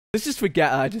Let's just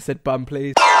forget I just said bum,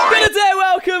 please. Good day,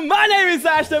 welcome. My name is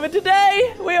Ashton, and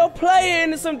today we are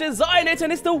playing some Design It,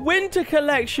 and it's the winter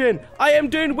collection. I am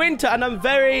doing winter, and I'm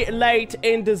very late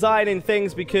in designing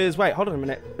things because, wait, hold on a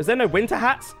minute. Is there no winter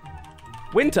hats?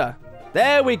 Winter.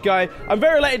 There we go. I'm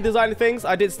very late in designing things.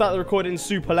 I did start the recording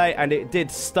super late, and it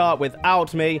did start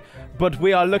without me. But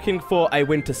we are looking for a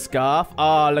winter scarf.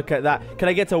 Oh, look at that. Can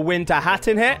I get a winter hat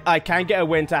in here? I can get a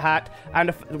winter hat.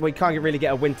 And we can't really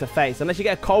get a winter face. Unless you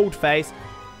get a cold face.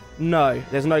 No,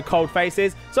 there's no cold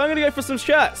faces. So I'm going to go for some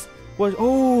shirts.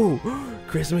 Oh,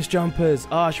 Christmas jumpers.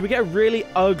 Oh, should we get a really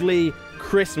ugly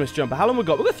Christmas jumper? How long we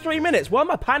got? We've got 3 minutes. What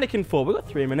am I panicking for? We've got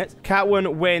 3 minutes.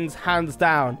 Catwin wins hands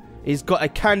down. He's got a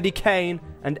candy cane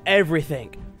and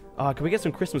everything. Oh, can we get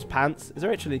some Christmas pants? Is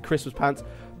there actually Christmas pants?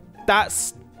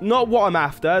 That's not what I'm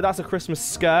after. That's a Christmas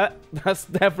skirt. That's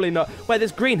definitely not. Wait,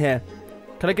 there's green here.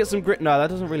 Can I get some green? No, that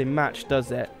doesn't really match,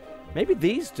 does it? Maybe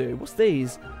these do. What's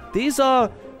these? These are...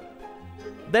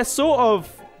 They're sort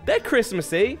of... They're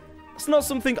Christmassy. It's not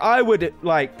something I would,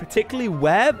 like, particularly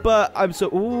wear, but I'm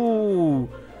so... Ooh.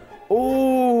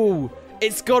 Ooh.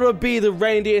 It's got to be the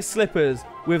reindeer slippers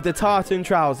with the tartan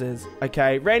trousers.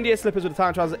 Okay, reindeer slippers with the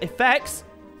tartan trousers. Effects.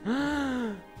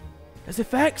 There's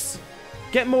effects.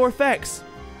 Get more effects.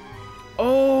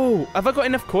 Oh, have I got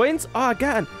enough coins? Oh, I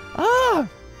can. Ah,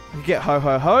 I can get ho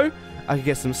ho ho. I can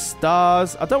get some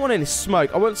stars. I don't want any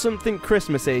smoke. I want something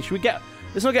Christmassy. Should we get...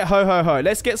 Let's not get ho ho ho.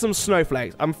 Let's get some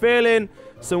snowflakes. I'm feeling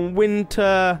some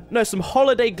winter... No, some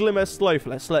holiday glimmer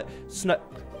snowflakes.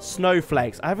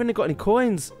 Snowflakes. I haven't got any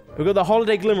coins. We've got the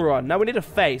holiday glimmer on. Now we need a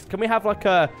face. Can we have like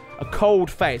a cold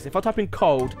face? If I type in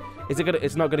cold,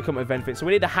 it's not gonna come with anything. So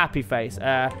we need a happy face.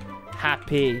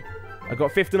 Happy. I've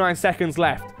got 59 seconds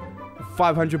left.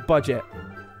 500 budget.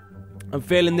 I'm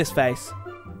feeling this face.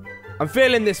 I'm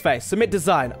feeling this face. Submit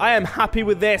design. I am happy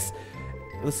with this.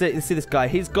 Let's see this guy.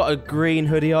 He's got a green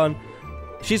hoodie on.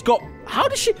 She's got... How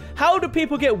do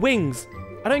people get wings?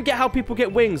 I don't get how people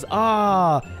get wings.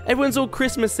 Ah, everyone's all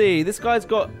Christmassy. This guy's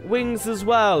got wings as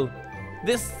well.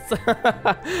 This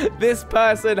this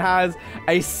person has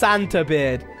a Santa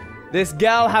beard. This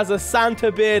girl has a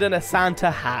Santa beard and a Santa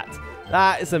hat.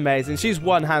 That is amazing. She's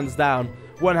one hands down.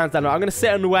 One hands down. I'm going to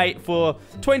sit and wait for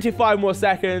 25 more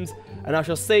seconds, and I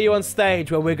shall see you on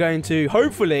stage where we're going to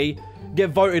hopefully get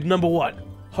voted #1.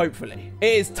 Hopefully.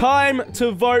 It is time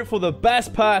to vote for the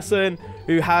best person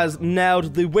who has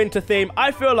nailed the winter theme.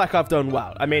 I feel like I've done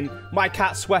well. I mean, my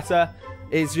cat sweater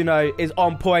is, you know, is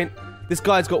on point. This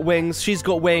guy's got wings. She's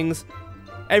got wings.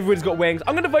 Everyone's got wings.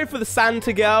 I'm going to vote for the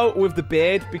Santa girl with the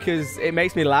beard because it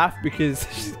makes me laugh because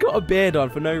she's got a beard on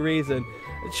for no reason.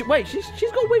 Wait,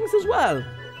 she's got wings as well.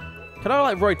 Can I,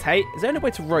 like, rotate? Is there any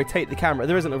way to rotate the camera?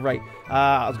 There isn't a ray.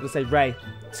 I was going to say ray.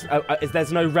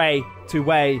 There's no ray to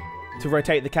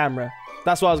rotate the camera.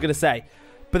 That's what I was going to say.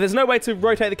 But there's no way to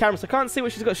rotate the camera, so I can't see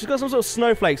what she's got. She's got some sort of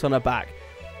snowflakes on her back.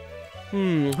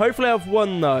 Hopefully I've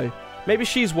won, though. Maybe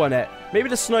she's won it. Maybe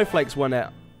the snowflakes won it.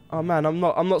 Oh, man, I'm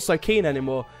not so keen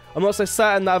anymore. I'm not so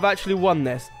certain that I've actually won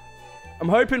this. I'm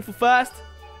hoping for first.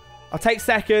 I'll take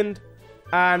second,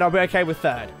 and I'll be okay with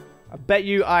third. I bet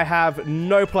you I have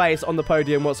no place on the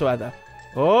podium whatsoever.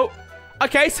 Oh,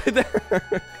 okay, so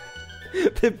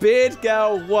the beard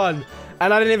girl won,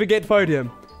 and I didn't even get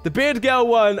podium. The beard girl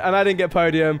won, and I didn't get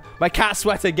podium. My cat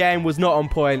sweater game was not on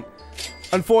point,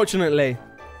 unfortunately.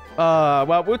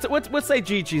 Well, we'll say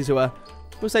GG to her.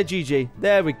 We'll say GG.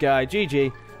 There we go,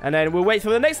 GG. And then we'll wait for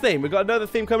the next theme. We've got another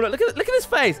theme coming up. Look at this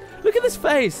face. Look at this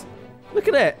face. Look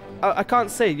at it. I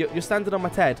can't see. You're standing on my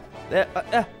head.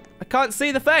 I can't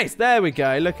see the face. There we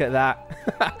go. Look at that.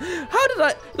 How did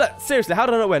I... Look, seriously, how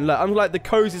did I not win? Look, I'm like the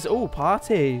coziest... Oh,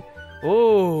 party.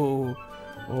 Oh.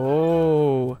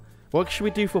 Oh. What should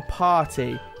we do for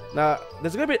party? Now,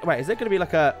 there's going to be... Wait, is there going to be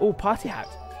like a... Oh, party hat.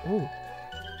 Oh.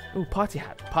 Oh, party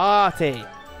hat. Party. Is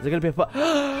there going to be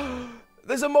a...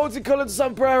 There's a multicolored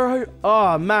sombrero.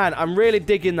 Oh, man. I'm really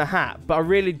digging the hat, but I'm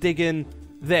really digging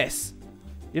this.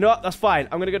 You know what? That's fine.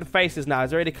 I'm going to go to faces now.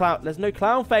 Is there any clown... There's no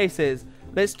clown faces.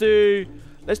 Let's do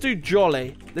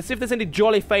jolly. Let's see if there's any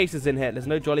jolly faces in here. There's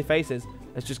no jolly faces.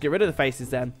 Let's just get rid of the faces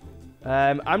then.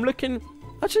 I'm looking...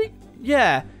 Actually,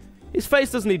 yeah. His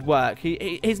face does need work.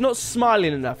 He's not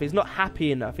smiling enough. He's not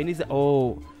happy enough. He needs to...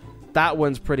 Oh, that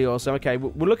one's pretty awesome. Okay,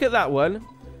 we'll look at that one.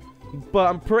 But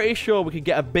I'm pretty sure we could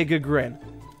get a bigger grin.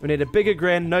 We need a bigger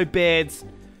grin. No beards.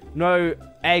 No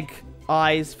egg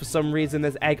eyes. For some reason,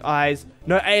 there's egg eyes.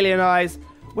 No alien eyes.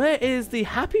 Where is the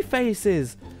happy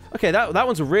faces? Okay, that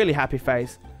one's a really happy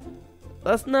face.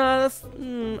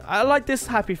 I like this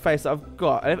happy face that I've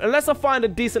got. Unless I find a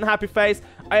decent happy face,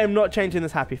 I am not changing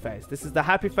this happy face. This is the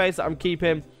happy face that I'm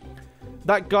keeping.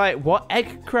 That guy, what?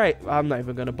 Egg crate? I'm not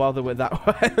even going to bother with that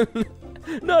one.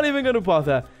 Not even going to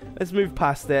bother. Let's move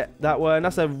past it. That one,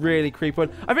 that's a really creepy one.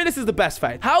 I think this is the best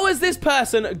fate. How has this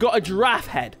person got a giraffe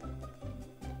head?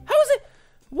 How is it?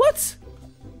 What?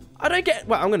 I don't get...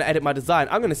 Well, I'm going to edit my design.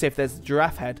 I'm going to see if there's a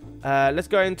giraffe head. Let's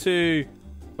go into...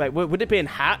 Wait, would it be in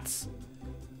hats?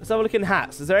 Let's have a look in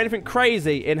hats. Is there anything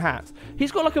crazy in hats?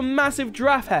 He's got like a massive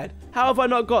giraffe head. How have I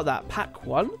not got that? Pack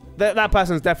 1? That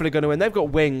person's definitely going to win. They've got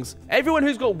wings. Everyone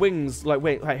who's got wings, like,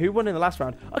 wait, who won in the last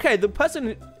round? Okay, the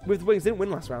person with wings didn't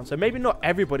win last round, so maybe not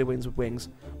everybody wins with wings.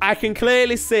 I can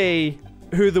clearly see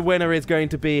who the winner is going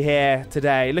to be here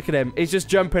today. Look at him. He's just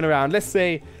jumping around. Let's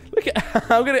see. Look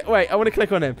at... I want to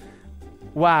click on him.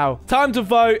 Wow. Time to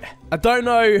vote. I don't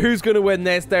know who's going to win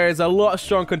this. There is a lot of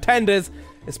strong contenders.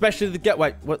 Especially the girl.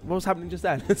 Wait, what was happening just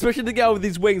then? Especially the girl with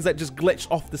these wings that just glitched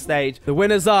off the stage. The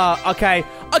winners are... Okay.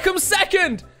 I come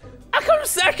second! I come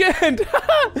second!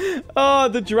 Oh,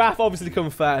 the giraffe obviously come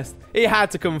first. He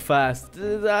had to come first.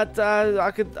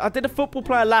 I did a football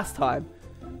player last time.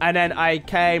 And then I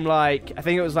came like... I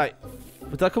think it was like...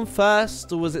 Did I come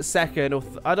first? Or was it second? Or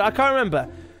I can't remember.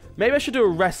 Maybe I should do a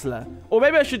wrestler. Or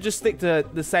maybe I should just stick to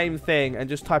the same thing and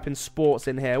just type in sports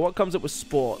in here. What comes up with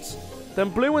sports? Then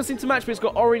blue ones seem to match, but it's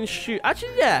got orange shoe.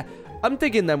 Actually, yeah. I'm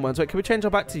digging them ones. Wait, can we change our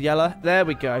back to yellow? There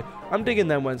we go. I'm digging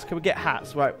them ones. Can we get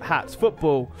hats? Right, hats.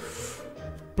 Football.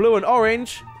 Blue and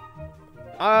orange.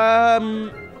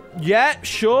 Yeah,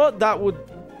 sure. That would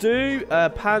do.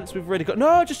 Pants we've already got.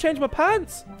 No, just change my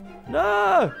pants.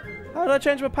 No. How did I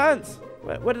change my pants?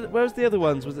 Where's the other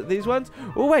ones? Was it these ones?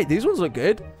 Oh, wait. These ones look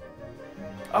good.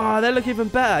 Oh, they look even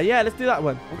better. Yeah, let's do that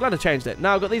one. I'm glad I changed it.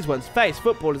 Now I've got these ones. Face.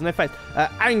 Footballers, no face.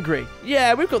 Angry.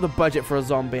 Yeah, we've got the budget for a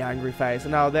zombie angry face.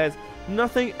 And now there's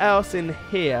nothing else in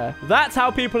here. That's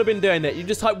how people have been doing it. You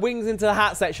just type wings into the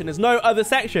hat section. There's no other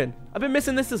section. I've been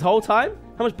missing this whole time.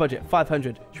 How much budget?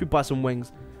 500. Should we buy some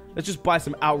wings? Let's just buy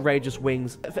some outrageous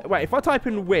wings. Wait, if I type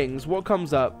in wings, what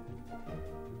comes up?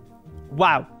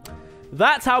 Wow.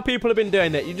 That's how people have been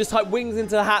doing it. You just type wings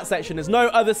into the hat section. There's no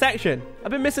other section.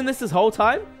 I've been missing this whole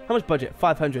time. How much budget?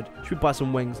 500. Should we buy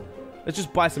some wings? Let's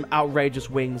just buy some outrageous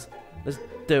wings. Let's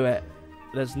do it.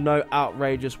 There's no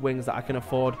outrageous wings that I can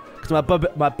afford because my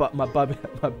budget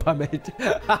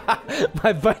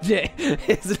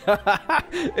is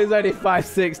only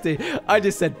 560. I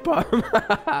just said bum.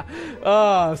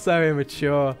 Oh, so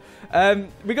immature.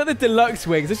 We got the deluxe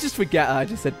wings. Let's just forget I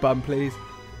just said bum, please.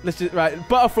 Let's just, right,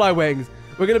 butterfly wings.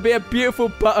 We're going to be a beautiful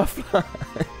butterfly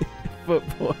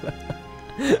footballer.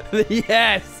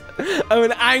 Yes. I'm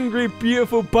an angry,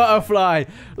 beautiful butterfly.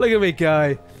 Look at me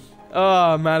go.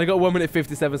 Oh, man. I got 1 minute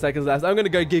 57 seconds left. I'm going to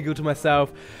go giggle to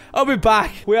myself. I'll be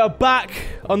back. We are back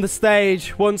on the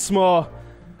stage once more.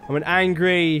 I'm an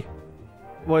angry...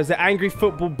 What is it? Angry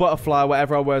football butterfly,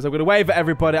 whatever I was. I'm going to wave at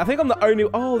everybody. I think I'm the only...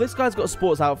 Oh, this guy's got a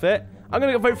sports outfit. I'm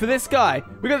going to vote for this guy.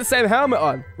 We got the same helmet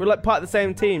on. We're like part of the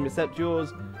same team, except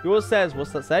yours says,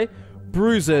 what's that say?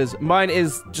 Bruisers. Mine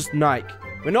is just Nike.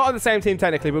 We're not on the same team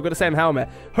technically, but we've got the same helmet.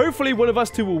 Hopefully one of us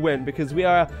two will win because we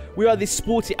are these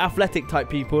sporty, athletic type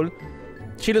people.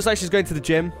 She looks like she's going to the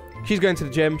gym. She's going to the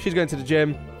gym. She's going to the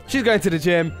gym. She's going to the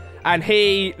gym. And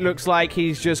he looks like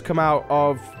he's just come out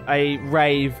of a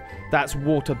rave that's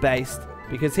water-based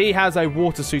because he has a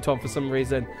water suit on for some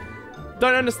reason.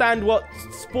 Don't understand what's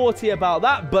sporty about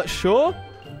that, but sure.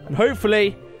 And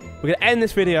hopefully, we're going to end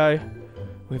this video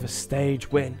with a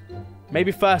stage win.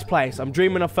 Maybe first place. I'm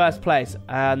dreaming of first place.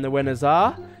 And the winners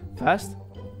are... First?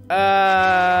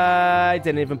 I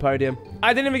didn't even podium.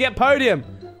 I didn't even get podium.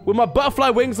 Were my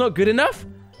butterfly wings not good enough?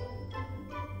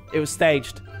 It was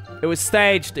staged. It was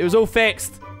staged. It was all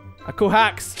fixed. I call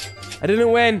hacks. I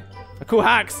didn't win. I call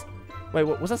hacks. Wait,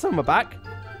 what was that saying on my back?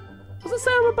 What's that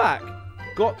saying on my back?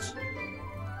 Got...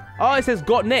 Oh, it says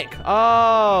got Nick.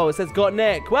 Oh, it says got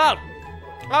Nick. Well,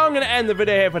 I'm going to end the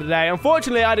video here for today.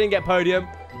 Unfortunately, I didn't get podium.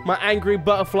 My angry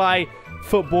butterfly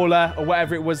footballer, or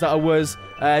whatever it was that I was,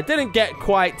 didn't get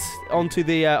quite onto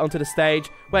the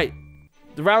stage. Wait,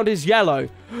 the round is yellow.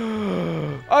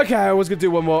 Okay, I was going to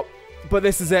do one more, but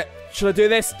this is it. Should I do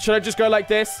this? Should I just go like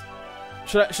this?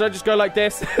 Should I just go like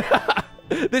this?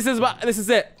 This is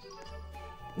it.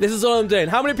 This is all I'm doing.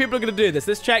 How many people are going to do this?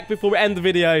 Let's check before we end the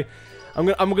video. I'm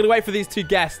gonna wait for these two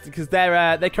guests because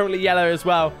they're currently yellow as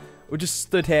well. We just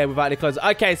stood here without any clothes.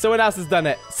 Okay, someone else has done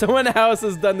it. Someone else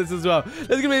has done this as well.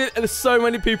 There's so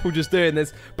many people just doing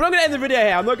this. But I'm gonna end the video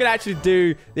here. I'm not gonna actually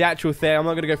do the actual thing. I'm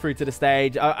not gonna go through to the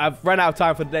stage. I've run out of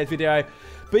time for today's video.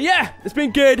 But yeah, it's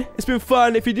been good. It's been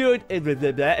fun. If you did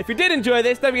enjoy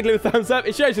this, don't forget to leave a thumbs up.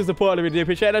 It shows your support. I really do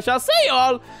appreciate it. I shall see you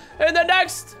all in the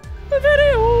next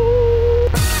video.